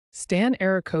Stan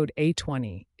Error Code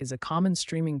A20 is a common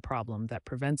streaming problem that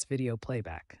prevents video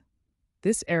playback.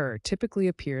 This error typically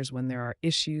appears when there are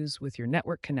issues with your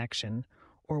network connection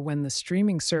or when the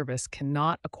streaming service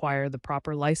cannot acquire the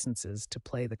proper licenses to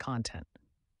play the content.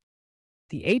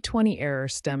 The A20 error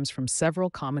stems from several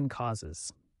common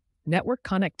causes. Network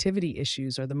connectivity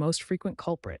issues are the most frequent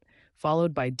culprit,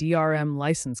 followed by DRM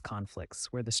license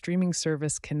conflicts where the streaming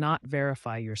service cannot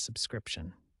verify your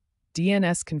subscription.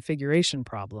 DNS configuration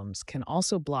problems can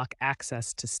also block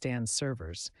access to Stan's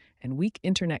servers, and weak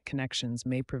internet connections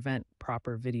may prevent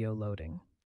proper video loading.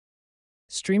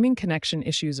 Streaming connection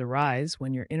issues arise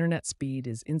when your internet speed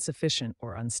is insufficient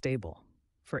or unstable.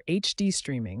 For HD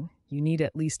streaming, you need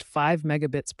at least 5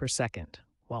 megabits per second,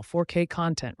 while 4K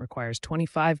content requires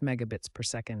 25 megabits per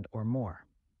second or more.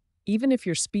 Even if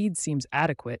your speed seems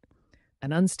adequate,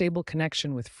 an unstable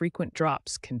connection with frequent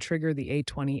drops can trigger the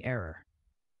A20 error.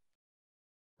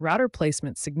 Router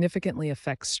placement significantly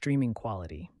affects streaming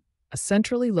quality. A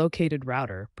centrally located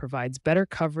router provides better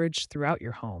coverage throughout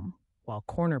your home, while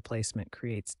corner placement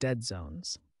creates dead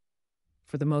zones.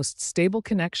 For the most stable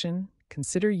connection,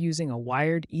 consider using a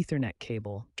wired Ethernet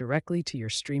cable directly to your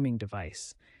streaming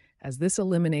device, as this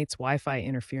eliminates Wi-Fi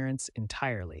interference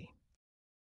entirely.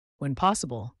 When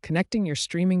possible, connecting your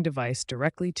streaming device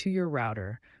directly to your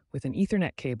router with an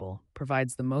Ethernet cable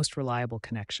provides the most reliable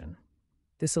connection.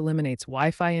 This eliminates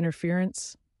Wi-Fi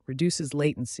interference, reduces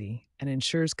latency, and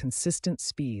ensures consistent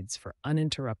speeds for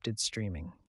uninterrupted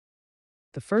streaming.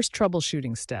 The first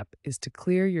troubleshooting step is to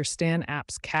clear your Stan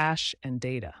app's cache and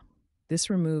data. This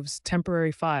removes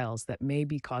temporary files that may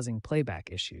be causing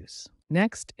playback issues.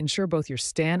 Next, ensure both your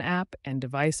Stan app and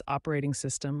device operating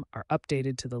system are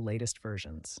updated to the latest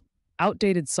versions.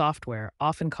 Outdated software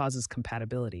often causes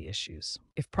compatibility issues.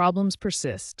 If problems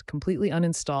persist, completely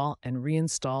uninstall and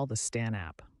reinstall the Stan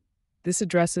app. This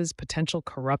addresses potential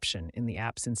corruption in the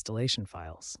app's installation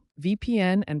files.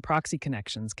 VPN and proxy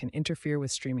connections can interfere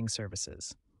with streaming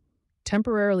services.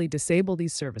 Temporarily disable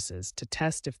these services to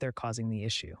test if they're causing the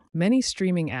issue. Many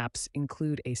streaming apps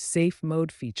include a safe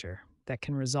mode feature that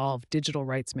can resolve digital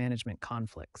rights management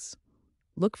conflicts.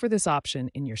 Look for this option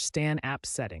in your Stan app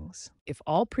settings. If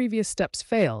all previous steps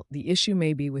fail, the issue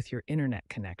may be with your internet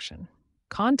connection.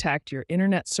 Contact your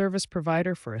internet service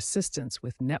provider for assistance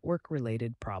with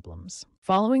network-related problems.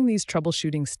 Following these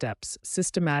troubleshooting steps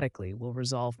systematically will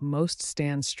resolve most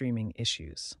Stan streaming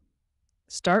issues.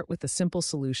 Start with the simple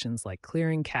solutions like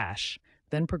clearing cache,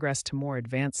 then progress to more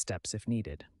advanced steps if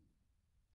needed.